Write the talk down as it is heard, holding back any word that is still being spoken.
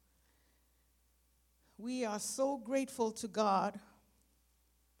We are so grateful to God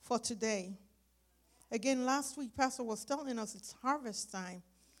for today. Again, last week, Pastor was telling us it's harvest time.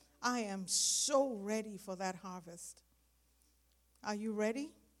 I am so ready for that harvest. Are you ready?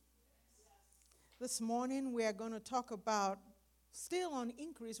 This morning, we are going to talk about, still on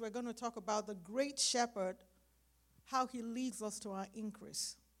increase, we're going to talk about the great shepherd, how he leads us to our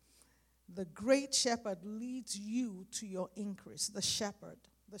increase. The great shepherd leads you to your increase, the shepherd,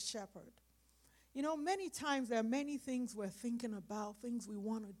 the shepherd. You know, many times there are many things we're thinking about, things we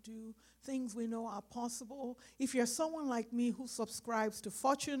want to do, things we know are possible. If you're someone like me who subscribes to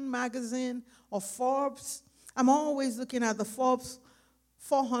Fortune magazine or Forbes, I'm always looking at the Forbes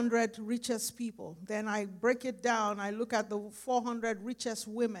 400 richest people. Then I break it down. I look at the 400 richest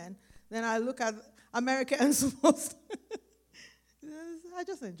women. Then I look at Americans most. I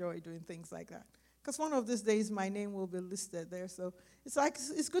just enjoy doing things like that. Because one of these days my name will be listed there. So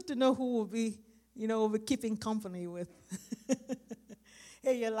it's good to know who will be, we'll be keeping company with.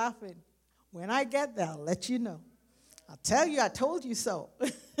 Hey, you're laughing. When I get there, I'll let you know. I'll tell you, I told you so.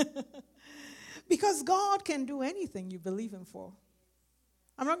 Because God can do anything you believe Him for.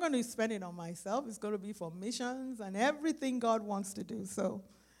 I'm not going to spend it on myself. It's going to be for missions and everything God wants to do. So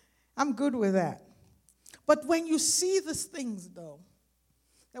I'm good with that. But when you see these things, though,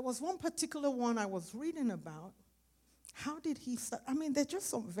 there was one particular one I was reading about. How did he start? I mean, they're just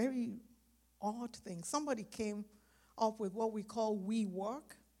some very odd things. Somebody came up with what we call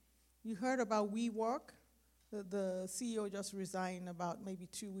WeWork. You heard about WeWork? The CEO just resigned about maybe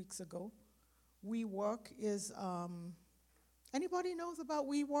 2 weeks ago. WeWork is, anybody knows about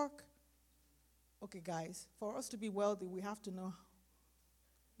WeWork? Okay, guys, for us to be wealthy, we have to know.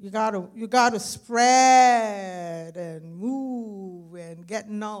 You gotta spread and move and get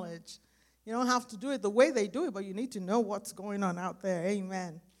knowledge. You don't have to do it the way they do it, but you need to know what's going on out there.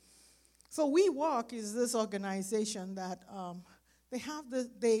 Amen. So WeWork is this organization that they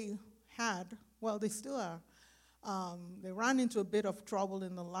still are. They ran into a bit of trouble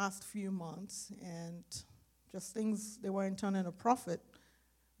in the last few months, and just things, they weren't turning a profit.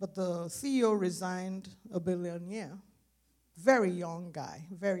 But the CEO resigned, a billionaire. Very young guy,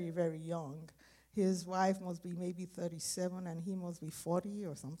 very, very young. His wife must be maybe 37 and he must be 40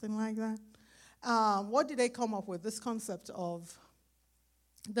 or something like that. What did they come up with? This concept of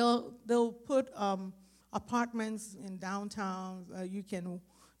they'll put apartments in downtown. You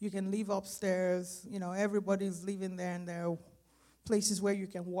can live upstairs. Everybody's living there, and there are places where you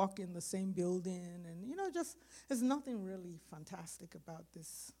can walk in the same building. And just there's nothing really fantastic about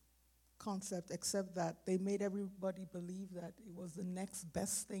this concept except that they made everybody believe that it was the next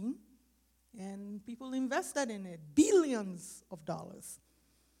best thing, and people invested in it, billions of dollars.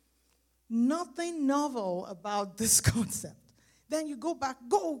 Nothing novel about this concept. Then you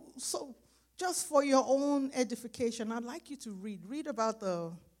so just for your own edification, I'd like you to read about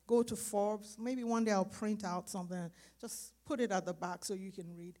go to Forbes. Maybe one day I'll print out something, just put it at the back so you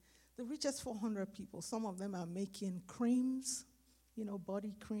can read. The richest 400 people, some of them are making creams,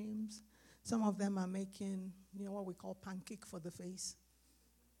 body creams. Some of them are making, what we call pancake for the face.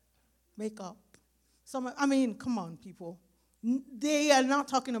 Makeup. Come on, people. They are not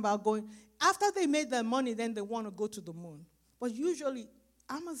talking about going. After they made their money, then they want to go to the moon. But usually,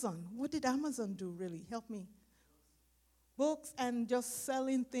 Amazon, what did Amazon do, really? Help me. Books and just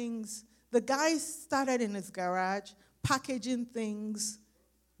selling things. The guy started in his garage, packaging things,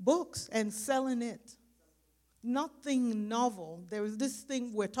 books, and selling it. Nothing novel. There was this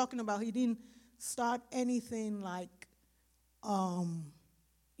thing we're talking about. He didn't start anything like,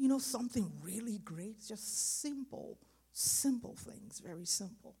 something really great. Just simple things, very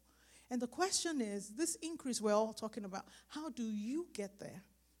simple. And the question is, this increase we're all talking about, how do you get there?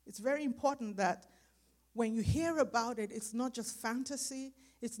 It's very important that when you hear about it, it's not just fantasy.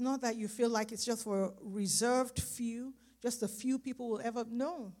 It's not that you feel like it's just for a reserved few, just a few people will ever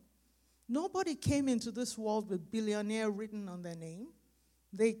know. Nobody came into this world with billionaire written on their name.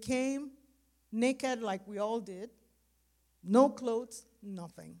 They came naked like we all did. No clothes,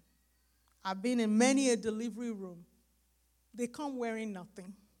 nothing. I've been in many a delivery room. They come wearing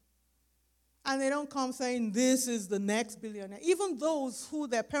nothing. And they don't come saying, this is the next billionaire. Even those who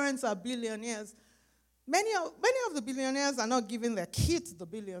their parents are billionaires, many of the billionaires are not giving their kids the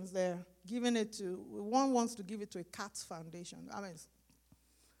billions. They're giving it to, one wants to give it to a cat's foundation.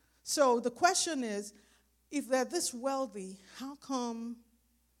 So the question is, if they're this wealthy, how come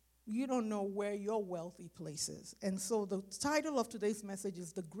you don't know where your wealthy place is? And so the title of today's message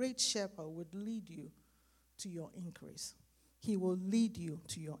is The Great Shepherd Would Lead You to Your Increase. He will lead you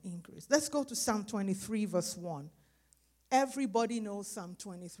to your increase. Let's go to Psalm 23, verse 1. Everybody knows Psalm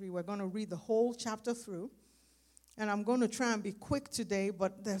 23. We're going to read the whole chapter through. And I'm going to try and be quick today,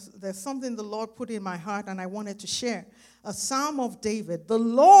 but there's something the Lord put in my heart and I wanted to share. A Psalm of David. The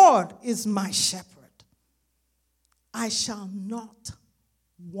Lord is my shepherd. I shall not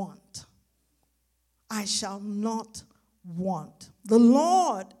want. I shall not want. The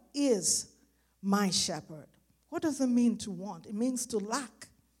Lord is my shepherd. What does it mean to want? It means to lack.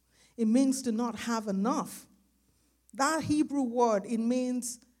 It means to not have enough. That Hebrew word, it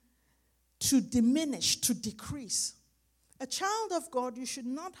means to diminish, to decrease. A child of God, you should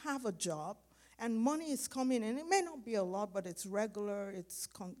not have a job and money is coming in. It may not be a lot, but it's regular, it's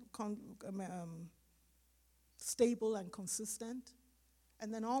stable and consistent.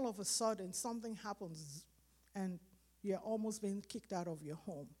 And then all of a sudden, something happens and you're almost being kicked out of your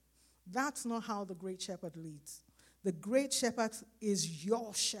home. That's not how the great shepherd leads. The great shepherd is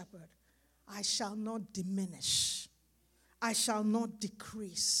your shepherd. I shall not diminish. I shall not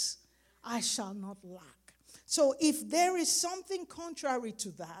decrease. I shall not lack. So if there is something contrary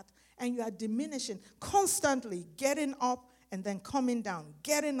to that, and you are diminishing, constantly getting up and then coming down,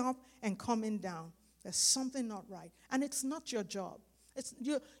 getting up and coming down, there's something not right. And it's not your job. It's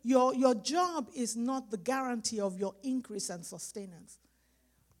your job is not the guarantee of your increase and sustenance.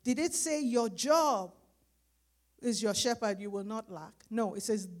 Did it say your job is your shepherd, you will not lack? No, it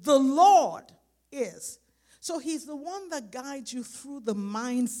says the Lord is. So he's the one that guides you through the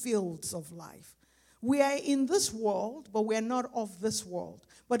minefields of life. We are in this world, but we are not of this world.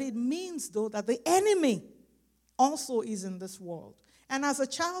 But it means, though, that the enemy also is in this world. And as a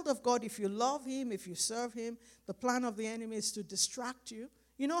child of God, if you love him, if you serve him, the plan of the enemy is to distract you.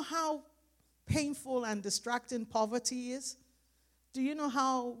 You know how painful and distracting poverty is? Do you know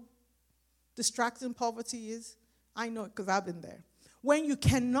how distracting poverty is? I know it because I've been there. When you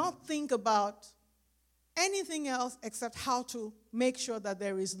cannot think about anything else except how to make sure that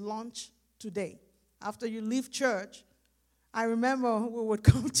there is lunch today. After you leave church, I remember we would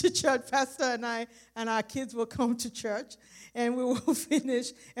come to church, Pastor and I, and our kids will come to church, and we will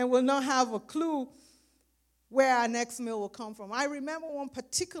finish, and we'll not have a clue where our next meal will come from. I remember one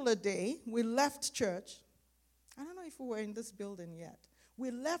particular day, we left church. I don't know if we were in this building yet.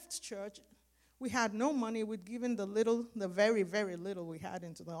 We left church. We had no money. We'd given the very, very little we had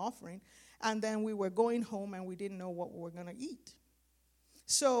into the offering. And then we were going home, and we didn't know what we were going to eat.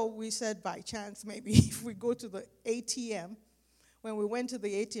 So we said, by chance, maybe if we go to the ATM. When we went to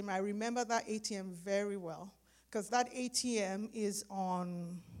the ATM, I remember that ATM very well, because that ATM is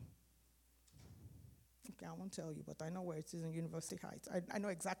on, okay, I won't tell you, but I know where it is in University Heights. I know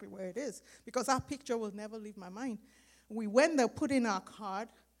exactly where it is, because that picture will never leave my mind. We went there, put in our card,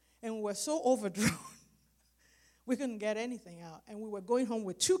 and we were so overdrawn. We couldn't get anything out. And we were going home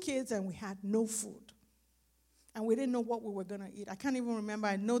with 2 kids, and we had no food. And we didn't know what we were going to eat. I can't even remember.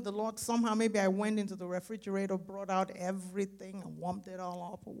 I know the Lord somehow, maybe I went into the refrigerator, brought out everything, and warmed it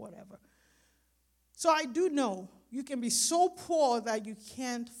all up or whatever. So I do know you can be so poor that you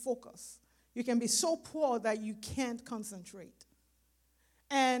can't focus. You can be so poor that you can't concentrate.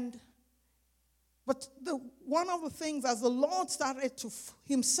 But one of the things, as the Lord started to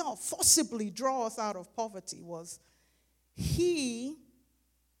himself forcibly draw us out of poverty, was he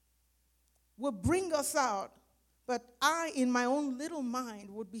would bring us out, but I, in my own little mind,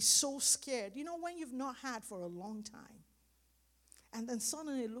 would be so scared. You know, when you've not had for a long time, and then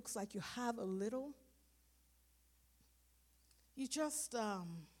suddenly it looks like you have a little, you just,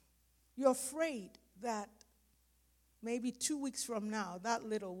 you're afraid that maybe 2 weeks from now, that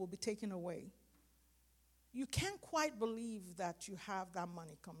little will be taken away. You can't quite believe that you have that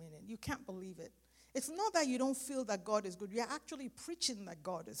money coming in. You can't believe it. It's not that you don't feel that God is good. You're actually preaching that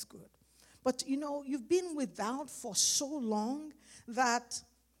God is good. But, you know, you've been without for so long that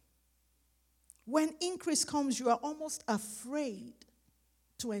when increase comes, you are almost afraid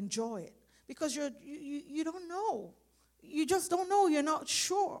to enjoy it. Because you don't know. You just don't know. You're not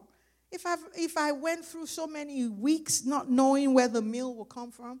sure. If I went through so many weeks not knowing where the meal will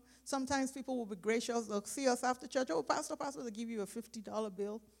come from, sometimes people will be gracious. They'll see us after church. Oh, Pastor, they'll give you a $50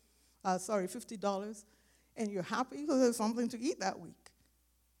 bill. $50. And you're happy because there's something to eat that week.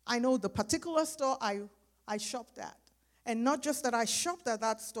 I know the particular store I shopped at. And not just that I shopped at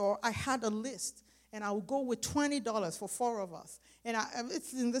that store, I had a list. And I would go with $20 for 4 of us. And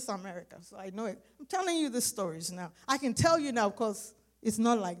it's in this America, so I know it. I'm telling you the stories now. I can tell you now because it's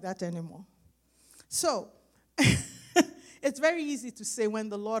not like that anymore. So, it's very easy to say when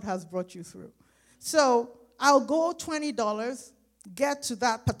the Lord has brought you through. So, I'll go $20, get to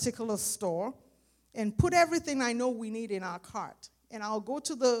that particular store, and put everything I know we need in our cart. And I'll go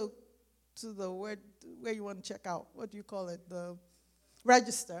to the where you want to check out. What do you call it? The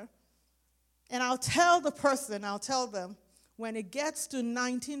register. And I'll tell them, when it gets to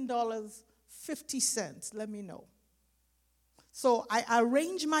 $19.50, let me know. So I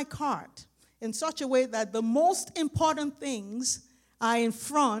arrange my cart in such a way that the most important things are in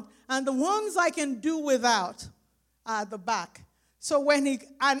front, and the ones I can do without are at the back. So and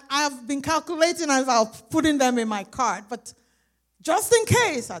I've been calculating as I'm putting them in my cart, but just in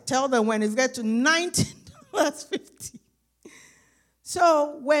case, I tell them when it gets to $19.50.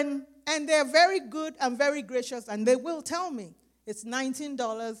 So and they're very good and very gracious, and they will tell me it's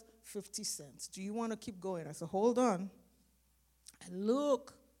 $19.50. Do you want to keep going? I said, hold on. And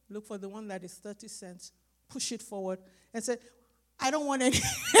look for the one that is 30 cents, push it forward, and say, I don't want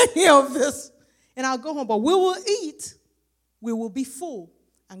any of this. And I'll go home, but we will eat, we will be full.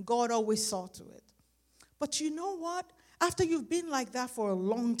 And God always saw to it. But you know what? After you've been like that for a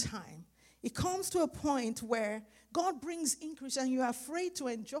long time, it comes to a point where God brings increase and you're afraid to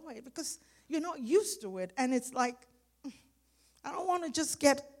enjoy it because you're not used to it. And it's like, I don't want to just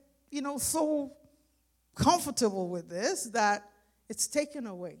get, so comfortable with this that it's taken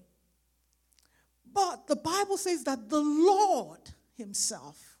away. But the Bible says that the Lord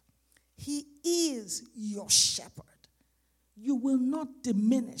himself, he is your shepherd. You will not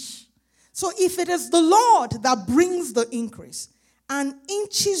diminish. So if it is the Lord that brings the increase and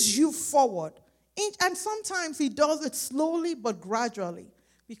inches you forward, and sometimes he does it slowly but gradually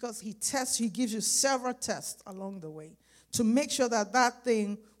because he gives you several tests along the way to make sure that that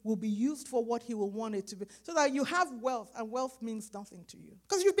thing will be used for what he will want it to be, so that you have wealth, and wealth means nothing to you.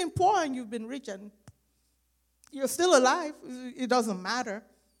 Because you've been poor and you've been rich and you're still alive. It doesn't matter.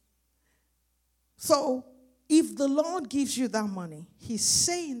 So if the Lord gives you that money, he's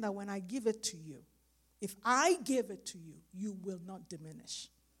saying that when I give it to you, if I give it to you, you will not diminish.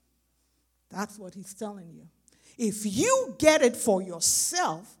 That's what he's telling you. If you get it for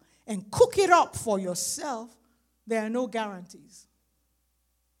yourself and cook it up for yourself, there are no guarantees.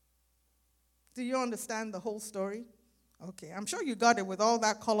 Do you understand the whole story? Okay, I'm sure you got it with all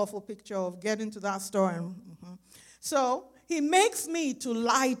that colorful picture of getting to that store. So he makes me to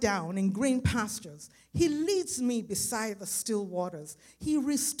lie down in green pastures. He leads me beside the still waters. He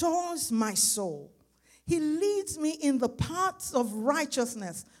restores my soul. He leads me in the paths of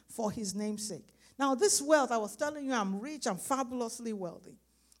righteousness for his name's sake. Now, this wealth, I was telling you, I'm rich, I'm fabulously wealthy.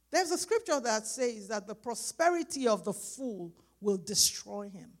 There's a scripture that says that the prosperity of the fool will destroy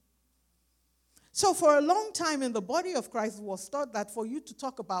him. So for a long time in the body of Christ, it was thought that for you to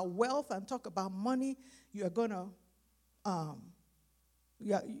talk about wealth and talk about money, you are going to,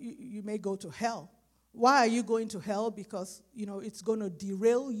 you may go to hell. Why are you going to hell? Because, it's going to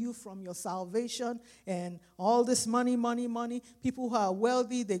derail you from your salvation and all this money. People who are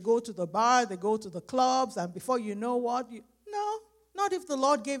wealthy, they go to the bar, they go to the clubs, and before you know what, no, not if the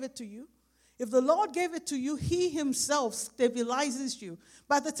Lord gave it to you. If the Lord gave it to you, he himself stabilizes you.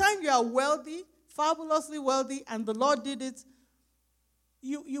 By the time you are wealthy, fabulously wealthy, and the Lord did it,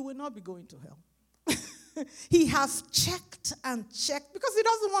 you will not be going to hell. He has checked and checked because he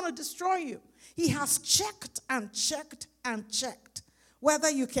doesn't want to destroy you. He has checked and checked and checked whether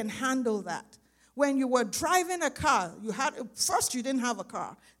you can handle that. When you were driving a car, first you didn't have a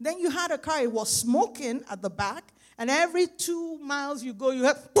car. Then you had a car, it was smoking at the back, and every 2 miles you go, you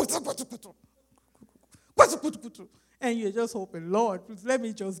have, and you're just hoping, Lord, please let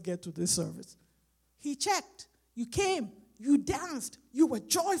me just get to this service. He checked. You came. You danced. You were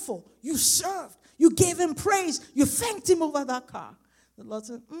joyful. You served. You gave him praise. You thanked him over that car. The Lord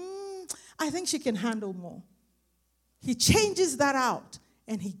said, I think she can handle more. He changes that out,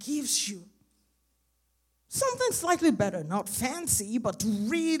 and he gives you something slightly better. Not fancy, but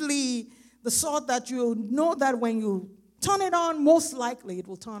really the sort that you know that when you turn it on, most likely it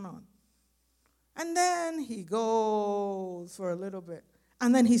will turn on. And then he goes for a little bit.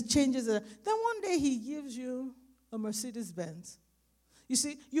 And then he changes it. Then one day he gives you a Mercedes-Benz. You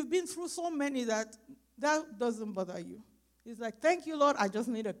see, you've been through so many that doesn't bother you. It's like, thank you, Lord, I just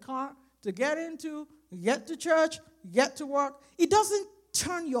need a car to get into, get to church, get to work. It doesn't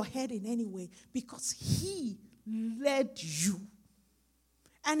turn your head in any way because he led you.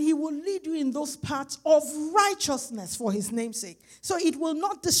 And he will lead you in those paths of righteousness for his name's sake. So it will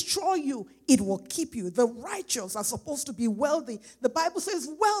not destroy you. It will keep you. The righteous are supposed to be wealthy. The Bible says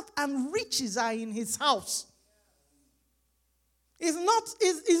wealth and riches are in his house. It's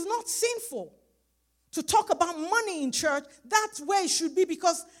not sinful to talk about money in church. That's where it should be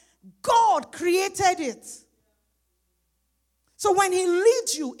because God created it. So when he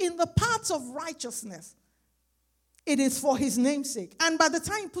leads you in the paths of righteousness, It is for his name's sake. And by the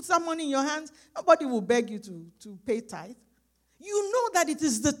time he puts that money in your hands, nobody will beg you to pay tithe. You know that it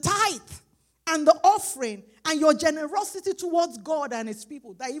is the tithe and the offering and your generosity towards God and his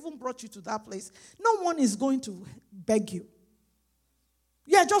people that even brought you to that place. No one is going to beg you.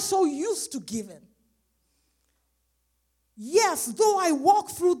 You are just so used to giving. Yes, though I walk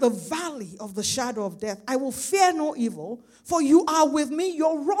through the valley of the shadow of death, I will fear no evil, for you are with me.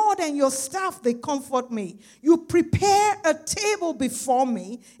 Your rod and your staff, they comfort me. You prepare a table before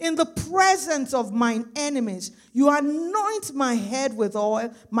me in the presence of mine enemies. You anoint my head with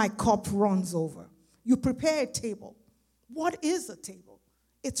oil, my cup runs over. You prepare a table. What is a table?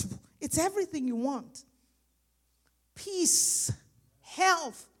 It's everything you want. Peace,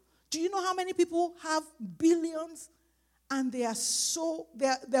 health. Do you know how many people have billions? And they are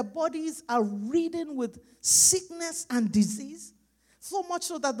their bodies are ridden with sickness and disease. So much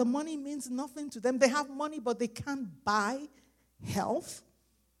so that the money means nothing to them. They have money, but they can't buy health.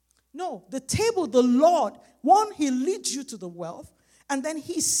 No, the table, the Lord, one, he leads you to the wealth. And then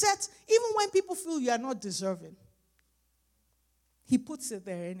he sets, even when people feel you are not deserving, he puts it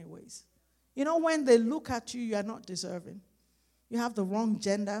there anyways. You know, when they look at you, you are not deserving. You have the wrong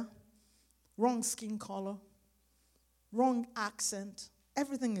gender, wrong skin color, wrong accent.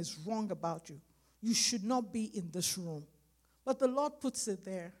 Everything is wrong about you. You should not be in this room. But the Lord puts it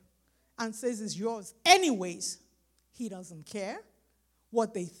there and says it's yours. Anyways, he doesn't care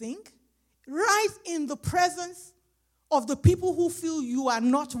what they think. Right in the presence of the people who feel you are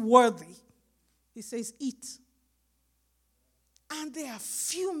not worthy, he says, eat. And they are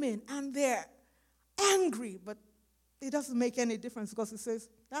fuming and they're angry. But it doesn't make any difference because he says,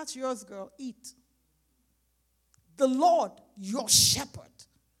 that's yours, girl. Eat. The Lord, your shepherd,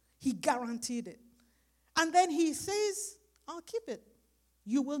 he guaranteed it. And then he says, I'll keep it.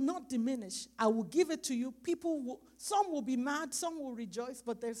 You will not diminish. I will give it to you. Some will be mad, some will rejoice,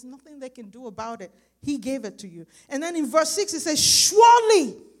 but there's nothing they can do about it. He gave it to you. And then in verse 6, it says,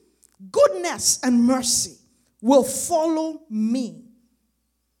 surely goodness and mercy will follow me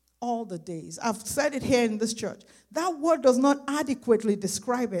all the days. I've said it here in this church. That word does not adequately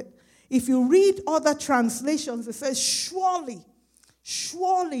describe it. If you read other translations, it says, surely,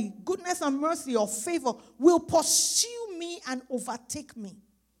 goodness and mercy or favor will pursue me and overtake me.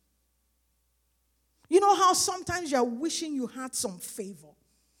 You know how sometimes you're wishing you had some favor.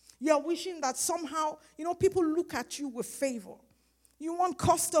 You're wishing that somehow, people look at you with favor. You want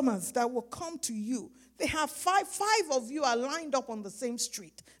customers that will come to you. They have five of you are lined up on the same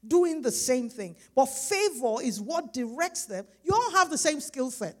street, doing the same thing. But favor is what directs them. You all have the same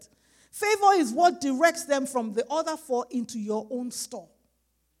skill set. Favor is what directs them from the other four into your own store.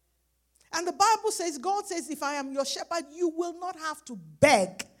 And the Bible says, God says, if I am your shepherd, you will not have to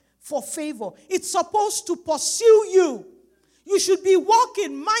beg for favor. It's supposed to pursue you. You should be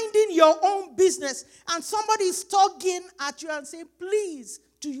walking, minding your own business, and somebody is tugging at you and saying, please,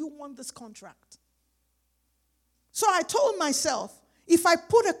 do you want this contract? So I told myself, if I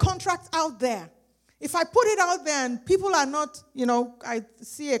put a contract out there, if I put it out there and people are not, I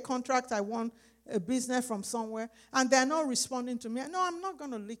see a contract, I want a business from somewhere, and they're not responding to me, no, I'm not going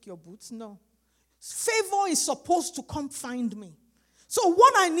to lick your boots, no. Favor is supposed to come find me. So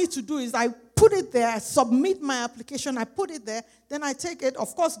what I need to do is I put it there, I submit my application, I put it there, then I take it.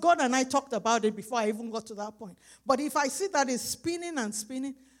 Of course, God and I talked about it before I even got to that point. But if I see that it's spinning and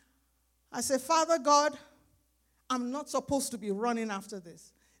spinning, I say, Father God, I'm not supposed to be running after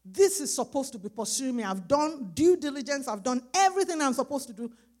this. This is supposed to be pursuing me. I've done due diligence. I've done everything I'm supposed to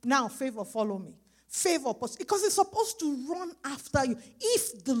do. Now, favor, follow me. Favor, because it's supposed to run after you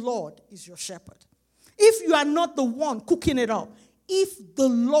if the Lord is your shepherd. If you are not the one cooking it up. If the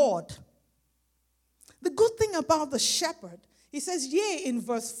Lord. The good thing about the shepherd, he says, yea, in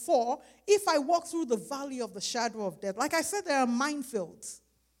verse 4, if I walk through the valley of the shadow of death. Like I said, there are minefields.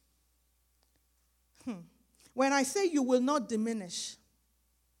 When I say you will not diminish,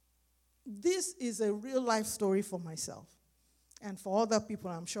 this is a real life story for myself. And for other people,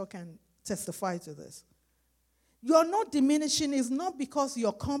 I'm sure can testify to this. You're not diminishing is not because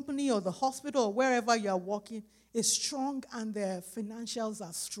your company or the hospital or wherever you're working is strong and their financials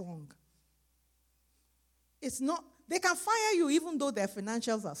are strong. It's not, they can fire you even though their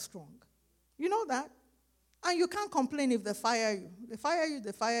financials are strong. You know that? And you can't complain if they fire you. They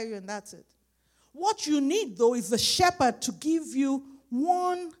fire you, and that's it. What you need, though, is the shepherd to give you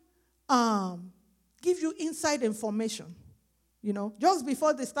inside information. Just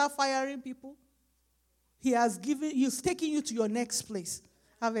before they start firing people, he's taking you to your next place.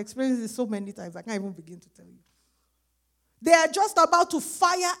 I've experienced this so many times, I can't even begin to tell you. They are just about to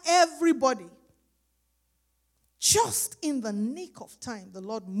fire everybody. just in the nick of time, the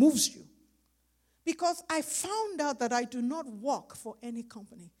Lord moves you. Because I found out that I do not work for any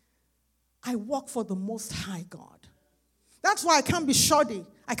company. I work for the Most High God. That's why I can't be shoddy.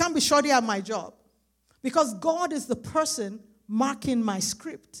 I can't be shoddy at my job. Because God is the person marking my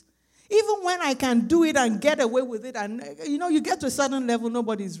script. Even when I can do it and get away with it, and you get to a certain level,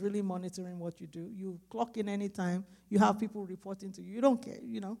 nobody's really monitoring what you do. You clock in anytime. You have people reporting to you. You don't care,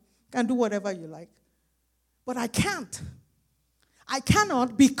 can do whatever you like. But I can't. I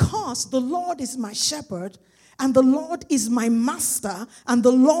cannot, because the Lord is my shepherd, and the Lord is my master, and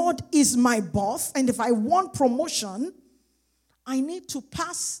the Lord is my boss. And if I want promotion, I need to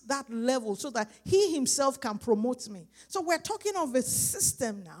pass that level so that he himself can promote me. So we're talking of a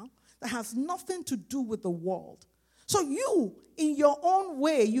system now that has nothing to do with the world. So you, in your own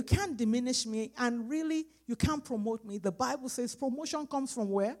way, you can't diminish me, and really, you can't promote me. The Bible says promotion comes from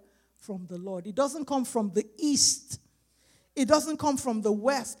where? From the Lord. It doesn't come from the east. It doesn't come from the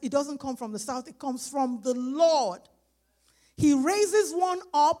west. It doesn't come from the south. It comes from the Lord. He raises one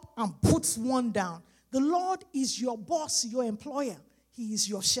up and puts one down. The Lord is your boss, your employer. He is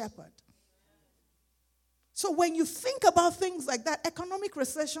your shepherd. So when you think about things like that, economic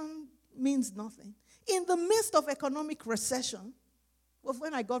recession means nothing. In the midst of economic recession was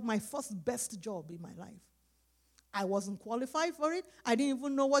when I got my first best job in my life. I wasn't qualified for it. I didn't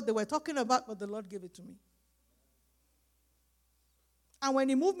even know what they were talking about, but the Lord gave it to me. And when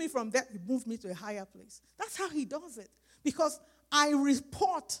he moved me from there, he moved me to a higher place. That's how he does it. Because I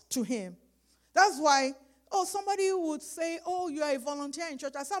report to him. That's why, somebody would say, you are a volunteer in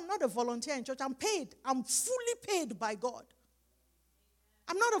church. I said, I'm not a volunteer in church. I'm paid. I'm fully paid by God.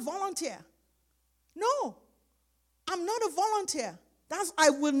 I'm not a volunteer. No, I'm not a volunteer. I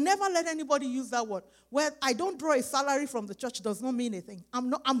will never let anybody use that word. Where I don't draw a salary from the church does not mean anything.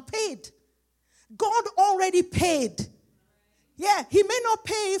 I'm paid. God already paid. Yeah, he may not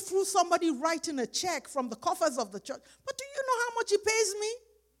pay through somebody writing a check from the coffers of the church. But do you know how much he pays me?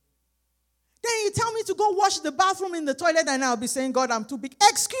 Then you tell me to go wash the bathroom in the toilet and I'll be saying, God, I'm too big.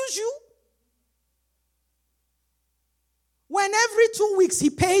 Excuse you? When every 2 weeks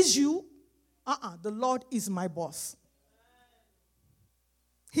he pays you, the Lord is my boss.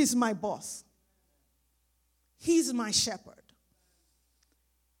 He's my boss. He's my shepherd.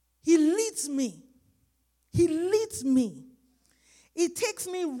 He leads me. He leads me. He takes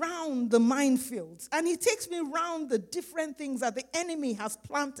me round the minefields, and he takes me round the different things that the enemy has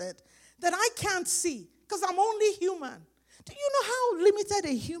planted that I can't see because I'm only human. Do you know how limited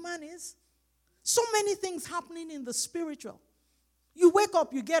a human is? So many things happening in the spiritual. You wake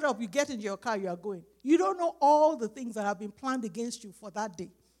up, you get into your car, you are going. You don't know all the things that have been planned against you for that day.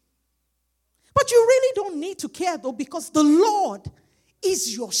 But you really don't need to care, though, because the Lord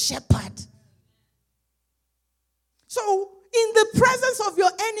is your shepherd. So, in the presence of your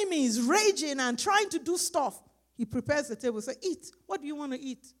enemies, raging and trying to do stuff, he prepares the table. Say, eat. What do you want to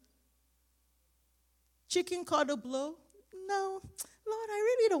eat? Chicken cordon bleu? No. Lord, I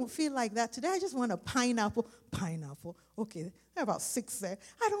really don't feel like that today. I just want a pineapple. Pineapple. Okay, there are about 6 there.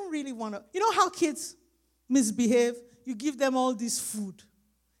 I don't really want to. You know how kids misbehave? You give them all this food.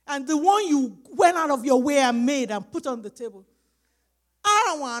 And the one you went out of your way and made and put on the table, I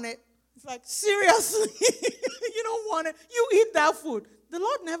don't want it. It's like, seriously? You don't want it? You eat that food. The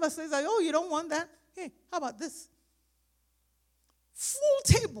Lord never says, like, you don't want that? Hey, how about this? Full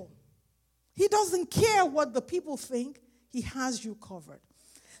table. He doesn't care what the people think. He has you covered.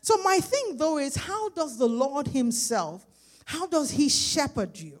 So my thing, though, is how does the Lord himself, how does he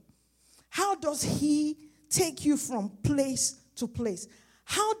shepherd you? How does he take you from place to place?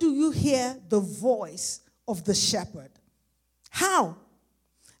 How do you hear the voice of the shepherd? How?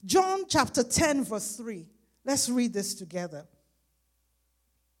 John chapter 10, verse 3. Let's read this together.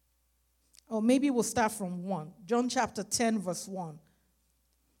 Or maybe we'll start from 1. John chapter 10, verse 1.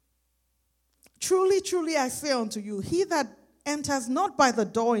 Truly, truly, I say unto you, he that enters not by the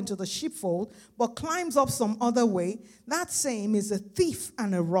door into the sheepfold, but climbs up some other way, that same is a thief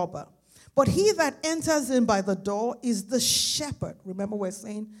and a robber. But he that enters in by the door is the shepherd. Remember, we're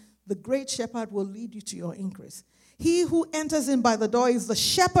saying the great shepherd will lead you to your increase. He who enters in by the door is the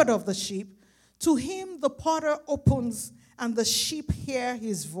shepherd of the sheep. To him the porter opens, and the sheep hear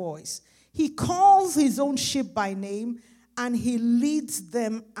his voice. He calls his own sheep by name, and he leads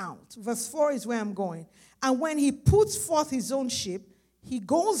them out. Verse 4 is where I'm going. And when he puts forth his own sheep, he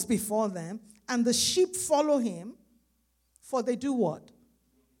goes before them, and the sheep follow him. For they do what?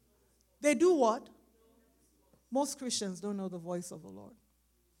 They do what? Most Christians don't know the voice of the Lord.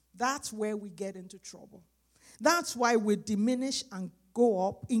 That's where we get into trouble. That's why we diminish and go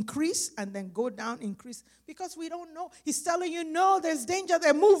up, increase, and then go down, increase. Because we don't know. He's telling you, no, there's danger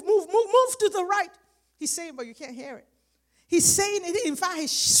there. Move to the right. He's saying, but you can't hear it. He's saying it. In fact,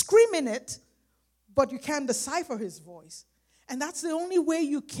 he's screaming it, but you can't decipher his voice. And that's the only way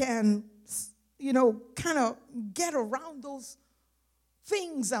you can, kind of get around those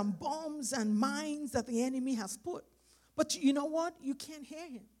things and bombs and mines that the enemy has put. But you know what? You can't hear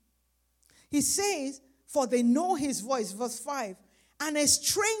him. He says, for they know his voice, verse 5, and a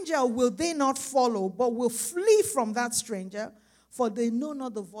stranger will they not follow, but will flee from that stranger, for they know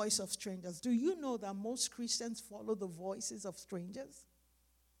not the voice of strangers. Do you know that most Christians follow the voices of strangers?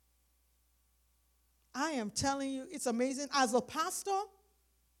 I am telling you, it's amazing. As a pastor,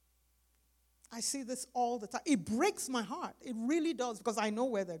 I see this all the time. It breaks my heart. It really does, because I know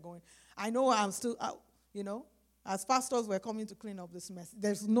where they're going. I know I'm still out, As pastors, we're coming to clean up this mess.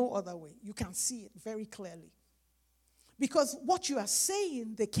 There's no other way. You can see it very clearly. Because what you are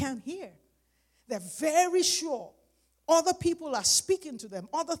saying, they can't hear. They're very sure. Other people are speaking to them.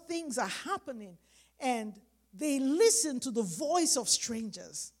 Other things are happening. And they listen to the voice of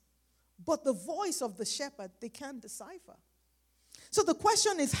strangers. But the voice of the shepherd, they can't decipher. So the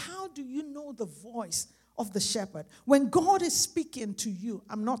question is, how do you know the voice of the shepherd? When God is speaking to you,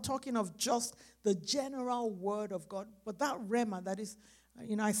 I'm not talking of just the general word of God, but that rhema, that is,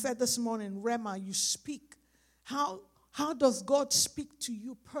 I said this morning, rhema, you speak. How does God speak to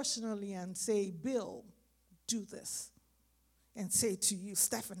you personally and say, Bill, do this? And say to you,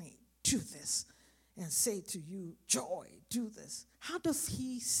 Stephanie, do this? And say to you, Joy, do this? How does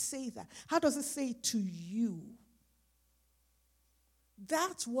he say that? How does it say to you?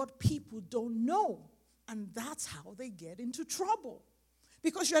 That's what people don't know. And that's how they get into trouble.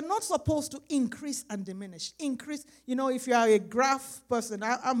 Because you're not supposed to increase and diminish. Increase, if you are a graph person,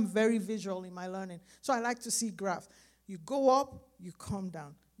 I'm very visual in my learning. So I like to see graphs. You go up, you come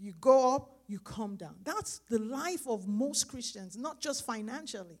down. You go up, you come down. That's the life of most Christians, not just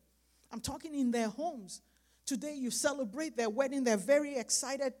financially. I'm talking in their homes. Today you celebrate their wedding. They're very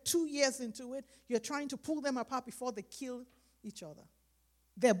excited. 2 years into it, you're trying to pull them apart before they kill each other.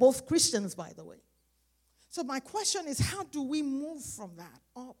 They're both Christians, by the way. So my question is, how do we move from that?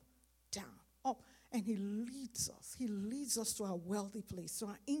 Up, down, up. And he leads us. He leads us to a wealthy place, to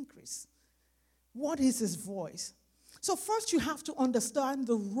our increase. What is his voice? So first you have to understand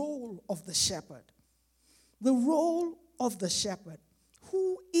the role of the shepherd. The role of the shepherd.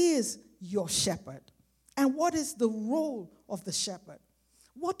 Who is your shepherd? And what is the role of the shepherd?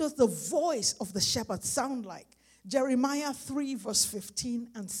 What does the voice of the shepherd sound like? Jeremiah 3, verse 15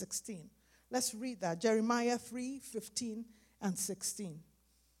 and 16. Let's read that. Jeremiah 3, 15 and 16.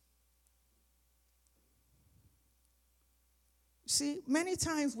 See, many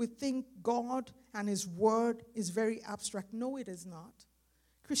times we think God and his word is very abstract. No, it is not.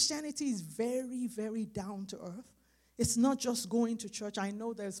 Christianity is very, very down to earth. It's not just going to church. I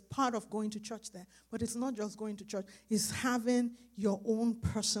know there's part of going to church there, but it's not just going to church. It's having your own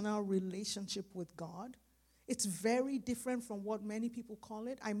personal relationship with God. It's very different from what many people call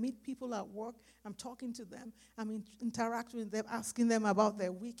it. I meet people at work. I'm talking to them. I'm interacting with them, asking them about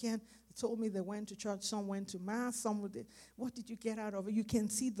their weekend. They told me they went to church. Some went to mass. Some did. What did you get out of it? You can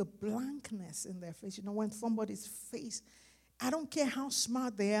see the blankness in their face. When somebody's face, I don't care how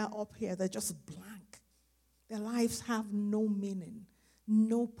smart they are up here, they're just blank. Their lives have no meaning,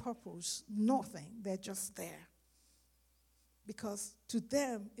 no purpose, nothing. They're just there. Because to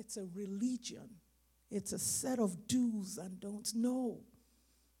them, it's a religion. It's a set of do's and don'ts. No.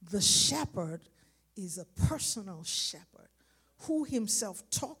 The shepherd is a personal shepherd who himself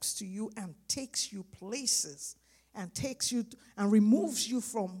talks to you and takes you places and takes you and removes you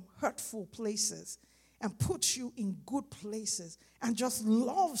from hurtful places and puts you in good places and just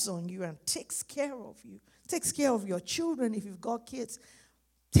loves on you and takes care of you. Takes care of your children if you've got kids.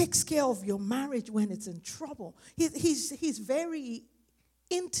 Takes care of your marriage when it's in trouble. He's very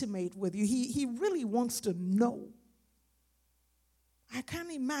intimate with you. He really wants to know. I can't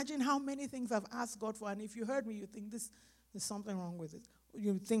imagine how many things I've asked God for, and if you heard me, you think there's something wrong with it.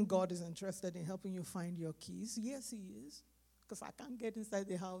 You think God is interested in helping you find your keys. Yes, he is. Because I can't get inside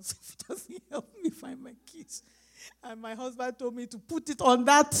the house if he doesn't help me find my keys. And my husband told me to put it on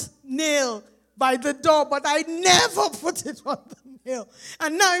that nail by the door, but I never put it on the nail.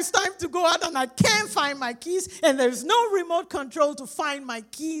 And now it's time to go out and I can't find my keys, and there's no remote control to find my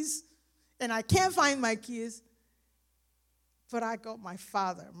keys, and I can't find my keys. But I got my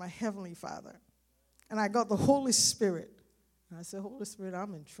Father, my Heavenly Father, and I got the Holy Spirit. And I said, Holy Spirit,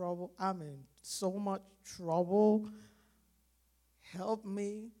 I'm in trouble. I'm in so much trouble. Help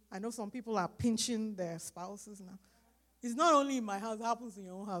me. I know some people are pinching their spouses now. It's not only in my house, it happens in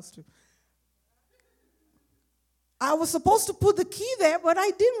your own house too. I was supposed to put the key there, but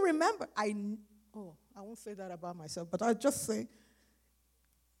I didn't remember. I won't say that about myself, but I'll just say,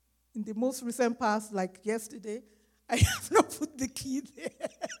 in the most recent past, like yesterday, I have not put the key there.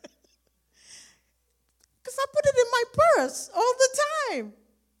 Because I put it in my purse all the time.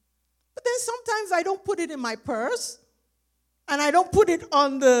 But then sometimes I don't put it in my purse, and I don't put it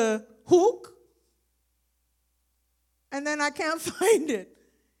on the hook, and then I can't find it.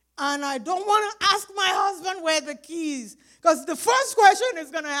 And I don't want to ask my husband where the keys, because the first question he's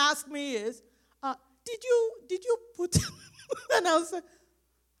going to ask me is, did you put and I'll say,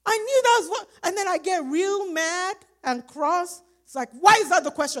 I knew that was what, and then I get real mad and cross. It's like, why is that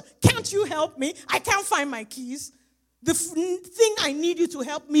the question? Can't you help me? I can't find my keys. The thing I need you to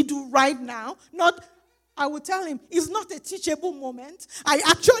help me do right now, I will tell him, it's not a teachable moment. I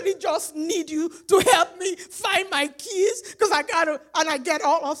actually just need you to help me find my keys, because I get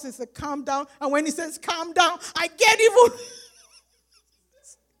all off. He said, calm down. And when he says, calm down, I get even.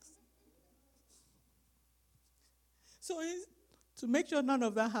 So to make sure none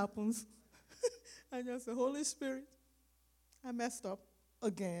of that happens, I just say, Holy Spirit, I messed up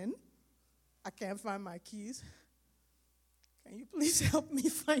again. I can't find my keys. Can you please help me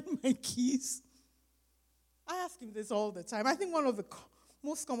find my keys? I ask him this all the time. I think one of the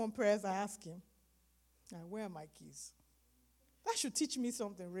most common prayers I ask him, where are my keys? That should teach me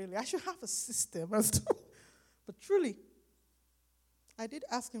something, really. I should have a system. But truly, I did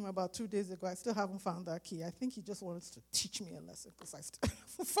ask him about 2 days ago. I still haven't found that key. I think he just wants to teach me a lesson, because I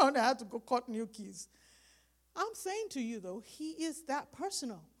still found I had to go cut new keys. I'm saying to you, though, he is that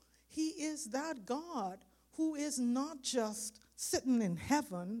personal. He is that God who is not just sitting in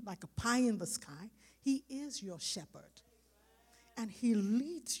heaven like a pie in the sky. He is your shepherd. And he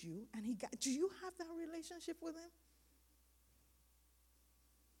leads you. And do you have that relationship with him?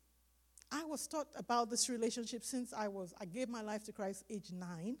 I was taught about this relationship since I gave my life to Christ age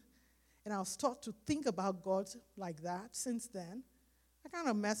 9. And I was taught to think about God like that since then. I kind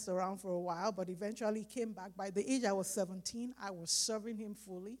of messed around for a while, but eventually came back. By the age I was 17, I was serving him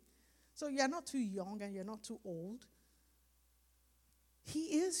fully. So you're not too young and you're not too old.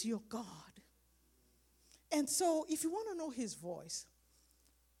 He is your God. And so if you want to know his voice,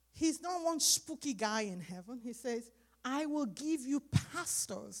 he's not one spooky guy in heaven. He says, I will give you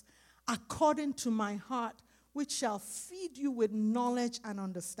pastors according to my heart, which shall feed you with knowledge and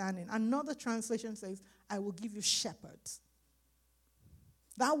understanding. Another translation says, I will give you shepherds.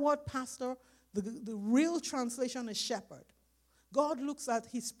 That word pastor, the real translation is shepherd. God looks at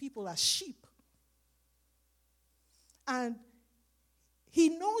his people as sheep. And he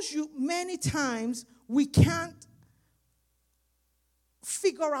knows you many times we can't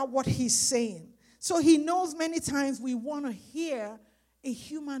figure out what he's saying. So he knows many times we want to hear a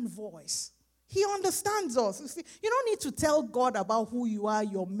human voice. He understands us. You see, you don't need to tell God about who you are,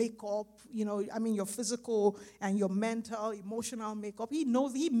 your makeup, your physical and your mental, emotional makeup. He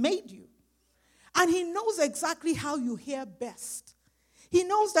knows, he made you. And he knows exactly how you hear best. He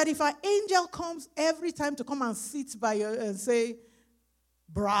knows that if an angel comes every time to come and sit by you and say,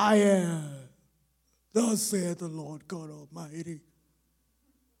 Brian, thus saith the Lord God Almighty,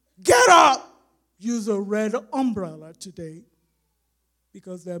 get up! Use a red umbrella today.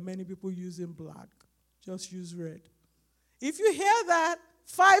 Because there are many people using black. Just use red. If you hear that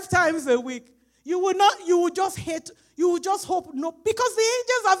 5 times a week, you will just hope no, because the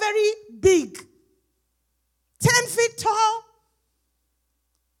angels are very big. 10 feet tall.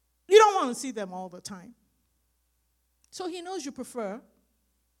 You don't want to see them all the time. So he knows you prefer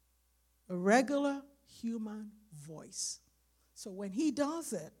a regular human voice. So when he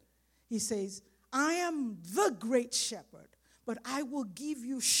does it, he says, I am the great shepherd. But I will give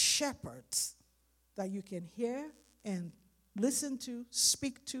you shepherds that you can hear and listen to,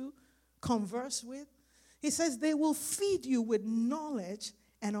 speak to, converse with. He says they will feed you with knowledge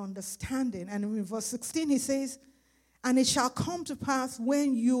and understanding. And in verse 16 he says, and it shall come to pass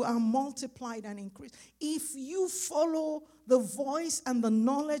when you are multiplied and increased, if you follow the voice and the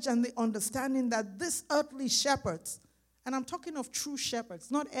knowledge and the understanding that this earthly shepherds, and I'm talking of true shepherds,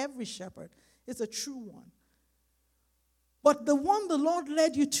 not every shepherd, it's a true one. But the one the Lord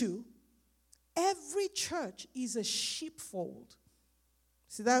led you to, every church is a sheepfold.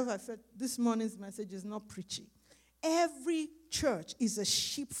 See, that's what I said. This morning's message is not preachy. Every church is a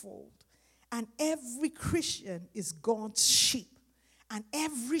sheepfold. And every Christian is God's sheep. And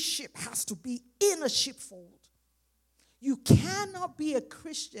every sheep has to be in a sheepfold. You cannot be a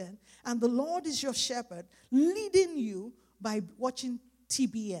Christian and the Lord is your shepherd leading you by watching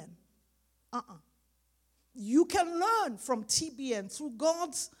TBN. You can learn from TBN through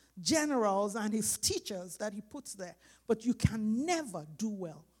God's generals and his teachers that he puts there. But you can never do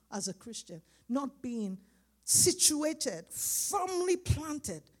well as a Christian, not being situated, firmly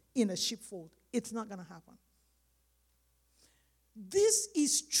planted in a sheepfold. It's not going to happen. This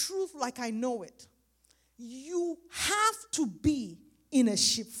is truth like I know it. You have to be in a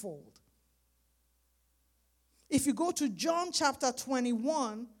sheepfold. If you go to John chapter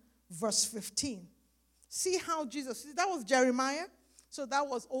 21, verse 15, see how Jesus, that was Jeremiah. So that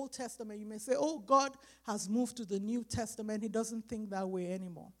was Old Testament. You may say, oh, God has moved to the New Testament. He doesn't think that way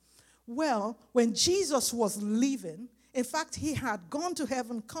anymore. Well, when Jesus was leaving, in fact, he had gone to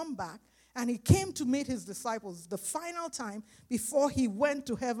heaven, come back, and he came to meet his disciples the final time before he went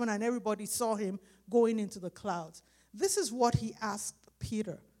to heaven and everybody saw him going into the clouds. This is what he asked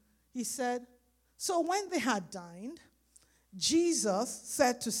Peter. He said, so when they had dined, Jesus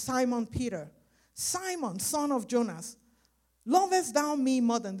said to Simon Peter, Simon, son of Jonas, lovest thou me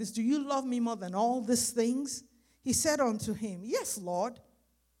more than this? Do you love me more than all these things? He said unto him, yes, Lord.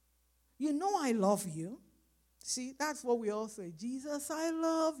 You know I love you. See, that's what we all say. Jesus, I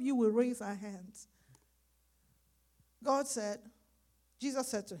love you. We raise our hands. Jesus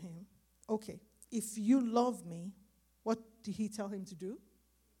said to him, okay, if you love me, what did he tell him to do?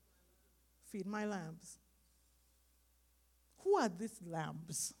 Feed my lambs. Who are these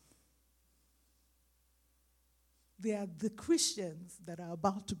lambs? They are the Christians that are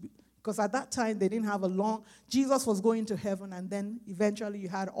about to be, because at that time they didn't have Jesus was going to heaven, and then eventually you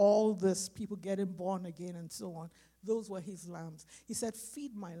had all these people getting born again and so on. Those were his lambs. He said,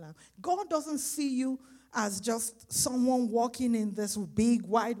 feed my lamb. God doesn't see you as just someone walking in this big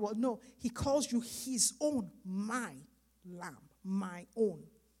wide world. No, he calls you his own, my lamb, my own.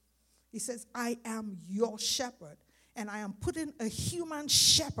 He says, I am your shepherd, and I am putting a human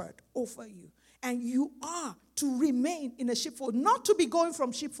shepherd over you. And you are to remain in a sheepfold, not to be going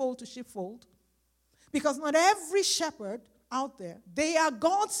from sheepfold to sheepfold. Because not every shepherd out there, they are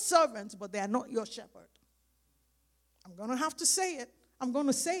God's servants, but they are not your shepherd. I'm going to have to say it. I'm going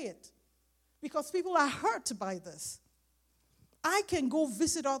to say it. Because people are hurt by this. I can go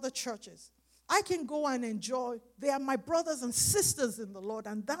visit other churches. I can go and enjoy. They are my brothers and sisters in the Lord,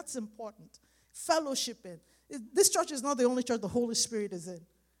 and that's important. Fellowshipping. This church is not the only church the Holy Spirit is in.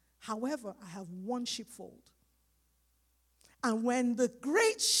 However, I have one sheepfold. And when the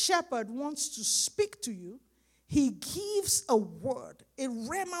great shepherd wants to speak to you, he gives a word, a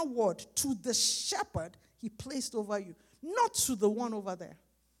rhema word, to the shepherd he placed over you, not to the one over there.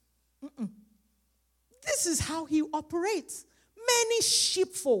 This is how he operates. Many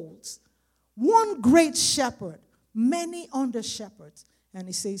sheepfolds, one great shepherd, many under shepherds. And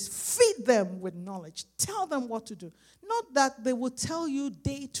he says, feed them with knowledge. Tell them what to do. Not that they will tell you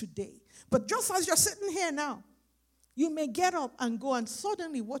day to day. But just as you're sitting here now, you may get up and go, and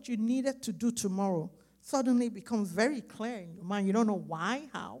suddenly what you needed to do tomorrow suddenly becomes very clear in your mind. You don't know why,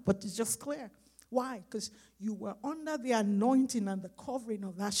 how, but it's just clear. Why? Because you were under the anointing and the covering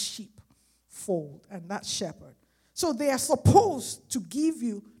of that sheepfold and that shepherd. So they are supposed to give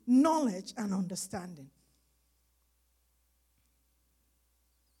you knowledge and understanding.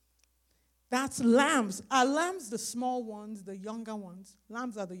 That's lambs. Are lambs the small ones, the younger ones?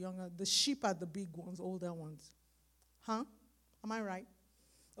 Lambs are the younger. The sheep are the big ones, older ones. Huh? Am I right?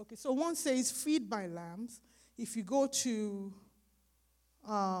 Okay, so one says, feed my lambs. If you go to,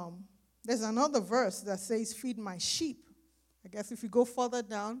 there's another verse that says, feed my sheep. I guess if you go further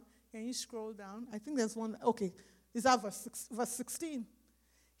down, can you scroll down? I think there's one. Okay, is that verse 16?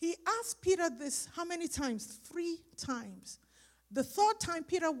 He asked Peter this how many times? 3 times. The third time,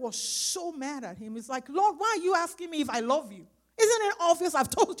 Peter was so mad at him. He's like, Lord, why are you asking me if I love you? Isn't it obvious? I've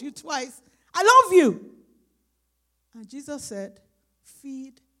told you twice. I love you. And Jesus said,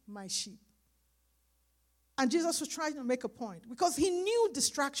 feed my sheep. And Jesus was trying to make a point because he knew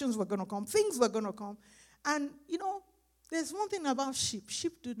distractions were going to come. Things were going to come. And, there's one thing about sheep.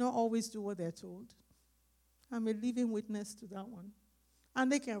 Sheep do not always do what they're told. I'm a living witness to that one. And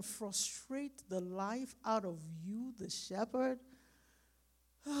they can frustrate the life out of you, the shepherd.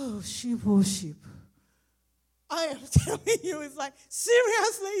 Oh, sheep. I am telling you, it's like,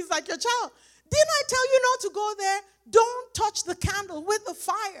 seriously, it's like your child. Didn't I tell you not to go there? Don't touch the candle with the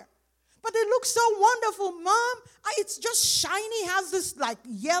fire. But it looks so wonderful, Mom. It's just shiny, has this like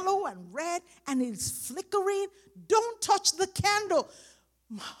yellow and red, and it's flickering. Don't touch the candle.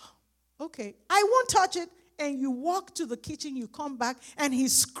 Okay, I won't touch it. And you walk to the kitchen, you come back, and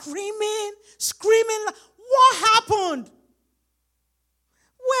he's screaming. What happened?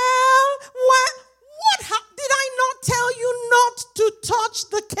 Well, what did I not tell you not to touch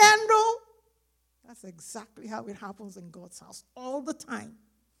the candle? That's That's exactly how it happens in God's house all the time.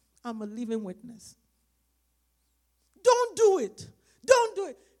 I'm a living witness. Don't do it. Don't do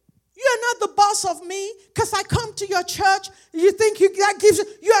it. You're not the boss of me because I come to your church. You think that gives you.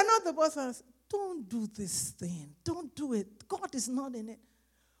 You are not the boss of us. Don't do this thing. Don't do it. God is not in it.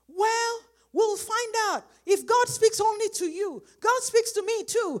 Well, we'll find out. If God speaks only to you, God speaks to me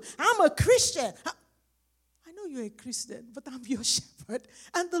too. I'm a Christian. I know you're a Christian, but I'm your shepherd.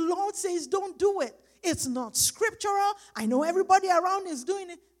 And the Lord says, don't do it. It's not scriptural. I know everybody around is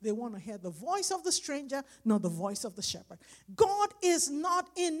doing it. They want to hear the voice of the stranger, not the voice of the shepherd. God is not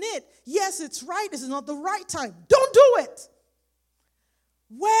in it. Yes, it's right. It's not the right time. Don't do it.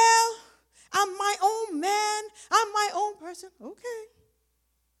 Well, I'm my own man. I'm my own person. Okay.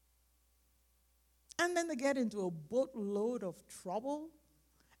 And then they get into a boatload of trouble.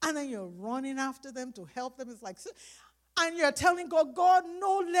 And then you're running after them to help them. It's like, and you're telling God, God,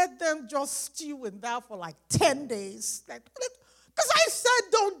 no, let them just stew in that for like 10 days. Because I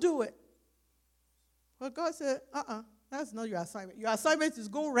said don't do it. But God said, that's not your assignment. Your assignment is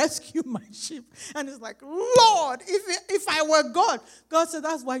go rescue my sheep. And it's like, Lord, if I were God. God said,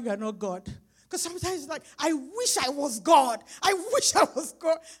 that's why you are not God. Because sometimes it's like, I wish I was God. I wish I was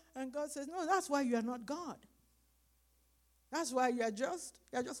God. And God says, no, that's why you are not God. That's why you're just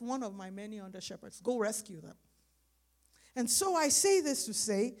one of my many under shepherds. Go rescue them. And so I say this to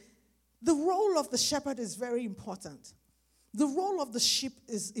say, the role of the shepherd is very important. The role of the sheep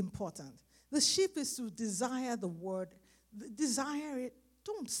is important. The sheep is to desire the word. Desire it.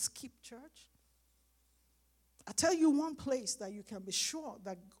 Don't skip church. I tell you one place that you can be sure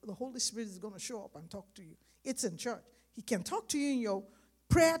that the Holy Spirit is going to show up and talk to you. It's in church. He can talk to you in your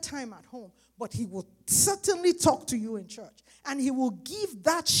prayer time at home, but he will certainly talk to you in church. And he will give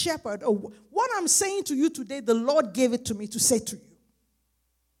that shepherd, what I'm saying to you today, the Lord gave it to me to say to you.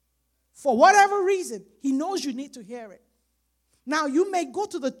 For whatever reason, he knows you need to hear it. Now, you may go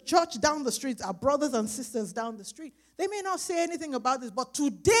to the church down the street, our brothers and sisters down the street. They may not say anything about this, but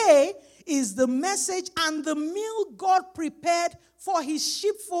today is the message and the meal God prepared for his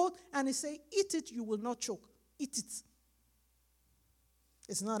sheepfold. And he said, eat it, you will not choke. Eat it.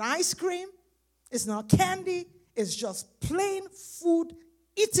 It's not ice cream. It's not candy. It's just plain food.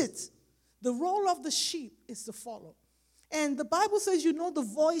 Eat it. The role of the sheep is to follow. And the Bible says you know the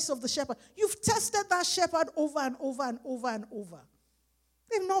voice of the shepherd. You've tested that shepherd over and over and over and over.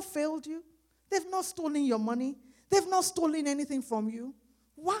 They've not failed you. They've not stolen your money. They've not stolen anything from you.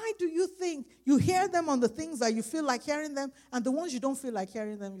 Why do you think you hear them on the things that you feel like hearing them, and the ones you don't feel like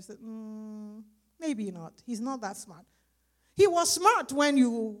hearing them, you say, maybe not. He's not that smart. He was smart when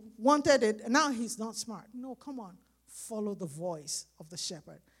you wanted it, and now he's not smart. No, come on. Follow the voice of the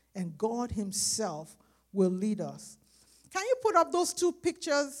shepherd, and God himself will lead us. Can you put up those two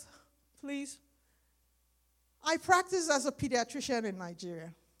pictures, please? I practice as a pediatrician in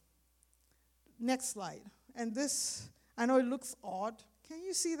Nigeria. Next slide. And this, I know it looks odd. Can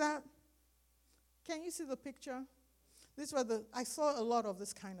you see that? Can you see the picture? I saw a lot of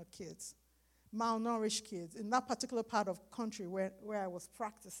this kind of kids, malnourished kids, in that particular part of the country where I was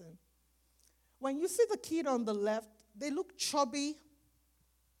practicing. When you see the kid on the left, they look chubby,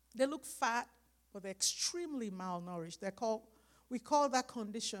 they look fat, but they're extremely malnourished. We call that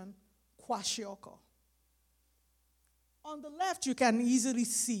condition kwashiorkor. On the left, you can easily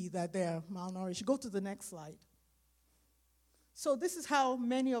see that they're malnourished. Go to the next slide. So this is how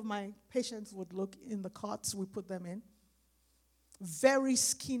many of my patients would look in the cots we put them in. Very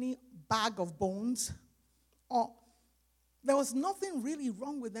skinny bag of bones. There was nothing really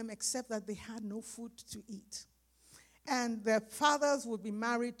wrong with them except that they had no food to eat. And their fathers would be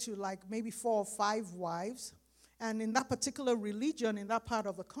married to like maybe 4 or 5 wives. And in that particular religion, in that part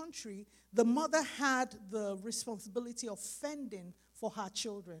of the country, the mother had the responsibility of fending for her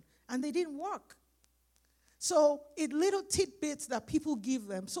children. And they didn't work. So it's little tidbits that people give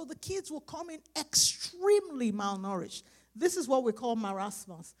them. So the kids will come in extremely malnourished. This is what we call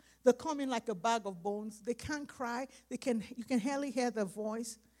marasmus. They come in like a bag of bones. They can't cry. You can hardly hear their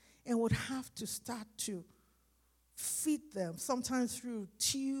voice, and would have to start to feed them, sometimes through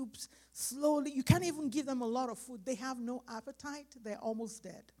tubes, slowly. You can't even give them a lot of food. They have no appetite. They're almost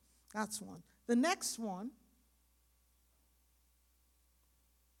dead. That's one. The next one,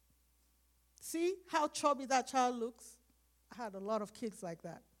 see how chubby that child looks? I had a lot of kids like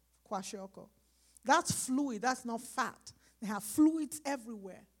that, kwashiorkor. That's fluid. That's not fat. They have fluids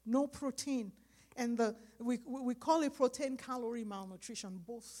everywhere, no protein. And we call it protein-calorie malnutrition,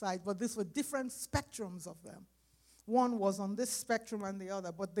 both sides, but these were different spectrums of them. One was on this spectrum and the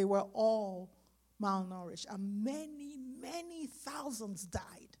other, but they were all malnourished. And many, many thousands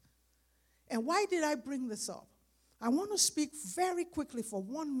died. And why did I bring this up? I want to speak very quickly for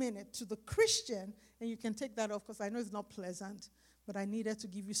 1 minute to the Christian, and you can take that off because I know it's not pleasant, but I needed to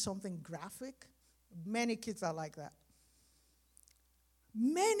give you something graphic. Many kids are like that.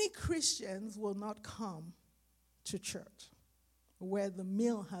 Many Christians will not come to church where the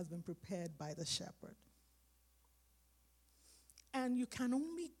meal has been prepared by the shepherd. And you can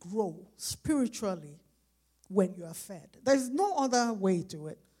only grow spiritually when you are fed. There's no other way to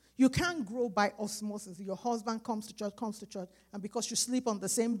it. You can't grow by osmosis. Your husband comes to church, and because you sleep on the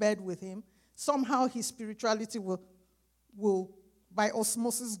same bed with him, somehow his spirituality will by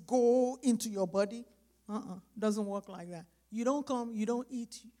osmosis go into your body. Doesn't work like that. You don't come, you don't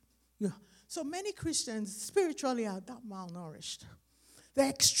eat. So many Christians spiritually are that malnourished. They're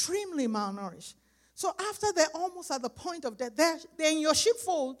extremely malnourished. So after they're almost at the point of death, they're in your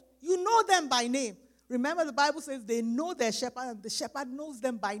sheepfold. You know them by name. Remember, the Bible says they know their shepherd, and the shepherd knows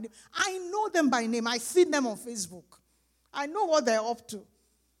them by name. I know them by name. I see them on Facebook. I know what they're up to.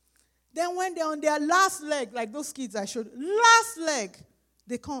 Then when they're on their last leg, like those kids I showed, last leg,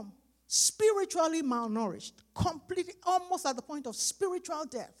 they come spiritually malnourished, completely, almost at the point of spiritual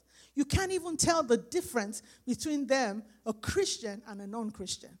death. You can't even tell the difference between them, a Christian and a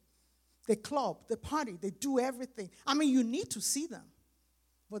non-Christian. They club, they party, they do everything. I mean, you need to see them.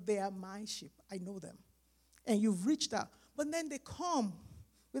 But they are my sheep. I know them. And you've reached out. But then they come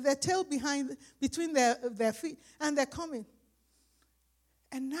with their tail between their feet, and they're coming.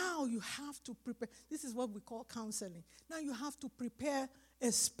 And now you have to prepare. This is what we call counseling. Now you have to prepare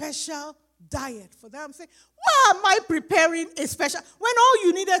a special diet for them. I'm saying, why am I preparing a special? When all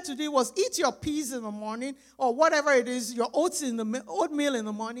you needed to do was eat your peas in the morning, or whatever it is, your oatmeal in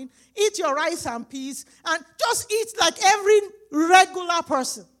the morning, eat your rice and peas, and just eat like every regular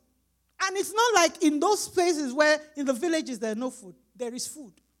person. And it's not like in those places where in the villages there's no food. There is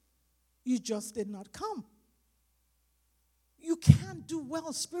food. You just did not come. You can't do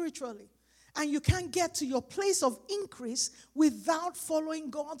well spiritually. And you can't get to your place of increase without following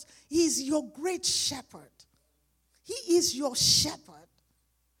God. He is your great shepherd. He is your shepherd.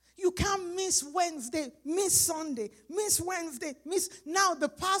 You can't miss Wednesday, miss Sunday, miss Wednesday, miss. Now the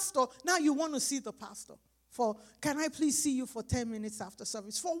pastor, now you want to see the pastor. Can I please see you for 10 minutes after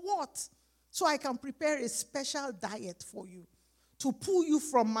service? For what? So I can prepare a special diet for you to pull you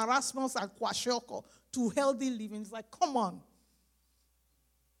from marasmus and kwashiorkor to healthy living. It's like, come on.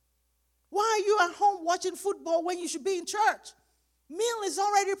 Why are you at home watching football when you should be in church? Meal is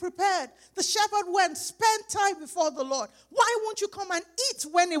already prepared. The shepherd went, spent time before the Lord. Why won't you come and eat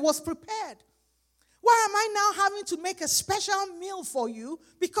when it was prepared? Why am I now having to make a special meal for you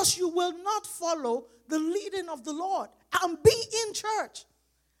because you will not follow the leading of the Lord and be in church?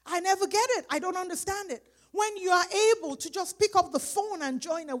 I never get it. I don't understand it. When you are able to just pick up the phone and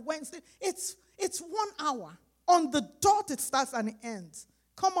join a Wednesday, it's 1 hour. On the dot it starts and it ends.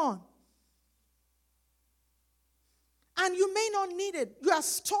 Come on. And you may not need it. You are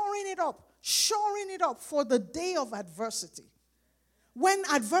storing it up, shoring it up for the day of adversity. When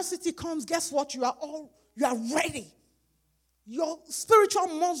adversity comes, guess what? You are ready. Your spiritual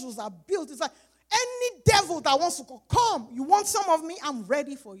muscles are built. It's like any devil that wants to come, you want some of me, I'm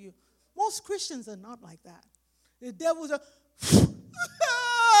ready for you. Most Christians are not like that. The devils are, I'm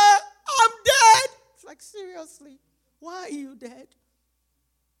dead. It's like, seriously, why are you dead?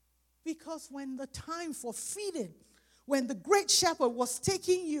 Because when the time for feeding, when the great shepherd was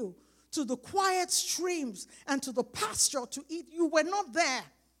taking you to the quiet streams and to the pasture to eat, you were not there.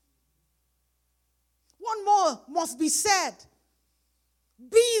 One more must be said.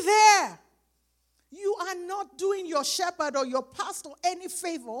 Be there. You are not doing your shepherd or your pastor any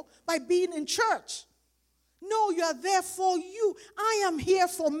favor by being in church. No, you are there for you. I am here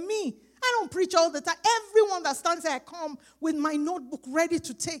for me. I don't preach all the time. Everyone that stands there, I come with my notebook ready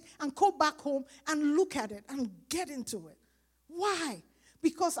to take and go back home and look at it and get into it. Why?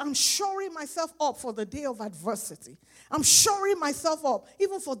 Because I'm shoring myself up for the day of adversity. I'm shoring myself up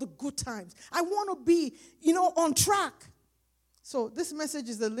even for the good times. I want to be, on track. So this message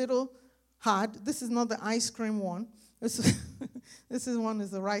is a little hard. This is not the ice cream one. This one is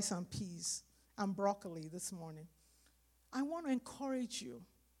the rice and peas and broccoli this morning. I want to encourage you.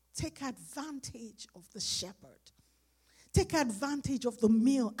 Take advantage of the shepherd. Take advantage of the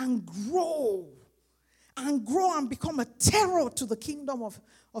meal and grow. And grow and become a terror to the kingdom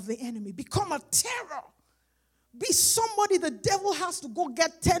of the enemy. Become a terror. Be somebody the devil has to go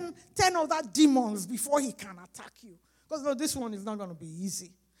get 10 other demons before he can attack you. Because no, this one is not going to be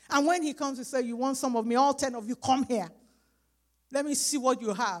easy. And when he comes to say, you want some of me, all 10 of you, come here. Let me see what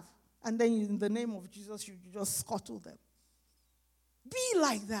you have. And then in the name of Jesus, you just scuttle them. Be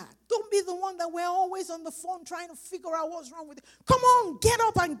like that. Don't be the one that we're always on the phone trying to figure out what's wrong with you. Come on, get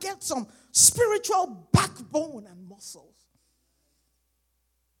up and get some spiritual backbone and muscles.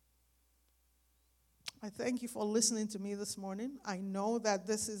 I thank you for listening to me this morning. I know that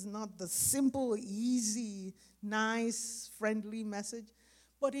this is not the simple, easy, nice, friendly message,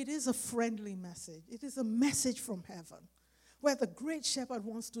 but it is a friendly message. It is a message from heaven where the great shepherd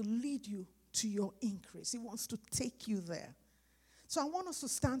wants to lead you to your increase. He wants to take you there. So I want us to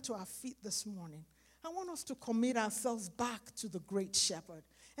stand to our feet this morning. I want us to commit ourselves back to the great shepherd.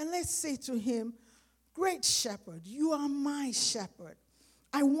 And let's say to him, great shepherd, you are my shepherd.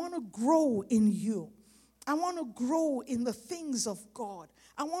 I want to grow in you. I want to grow in the things of God.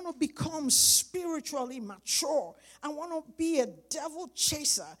 I want to become spiritually mature. I want to be a devil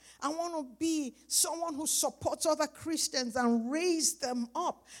chaser. I want to be someone who supports other Christians and raise them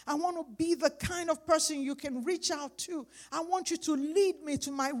up. I want to be the kind of person you can reach out to. I want you to lead me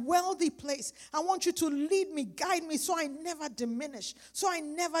to my wealthy place. I want you to lead me, guide me so I never diminish, so I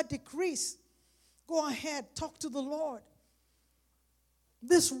never decrease. Go ahead, talk to the Lord.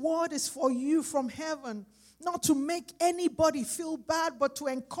 This word is for you from heaven, not to make anybody feel bad, but to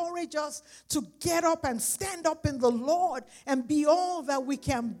encourage us to get up and stand up in the Lord and be all that we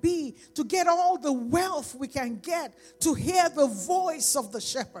can be, to get all the wealth we can get, to hear the voice of the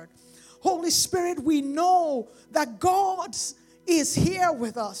shepherd. Holy Spirit, we know that God is here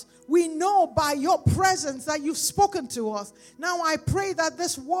with us. We know by your presence that you've spoken to us. Now I pray that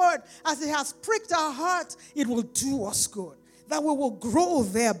this word, as it has pricked our hearts, it will do us good. That we will grow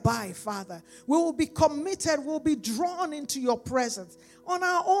thereby, Father. We will be committed, we'll be drawn into your presence on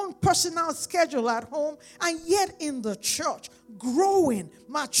our own personal schedule at home and yet in the church, growing,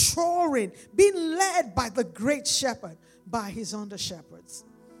 maturing, being led by the great shepherd, by his under shepherds.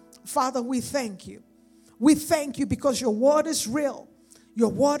 Father, we thank you. We thank you because your word is real. Your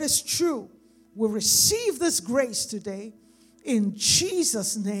word is true. We receive this grace today. In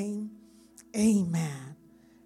Jesus' name, amen.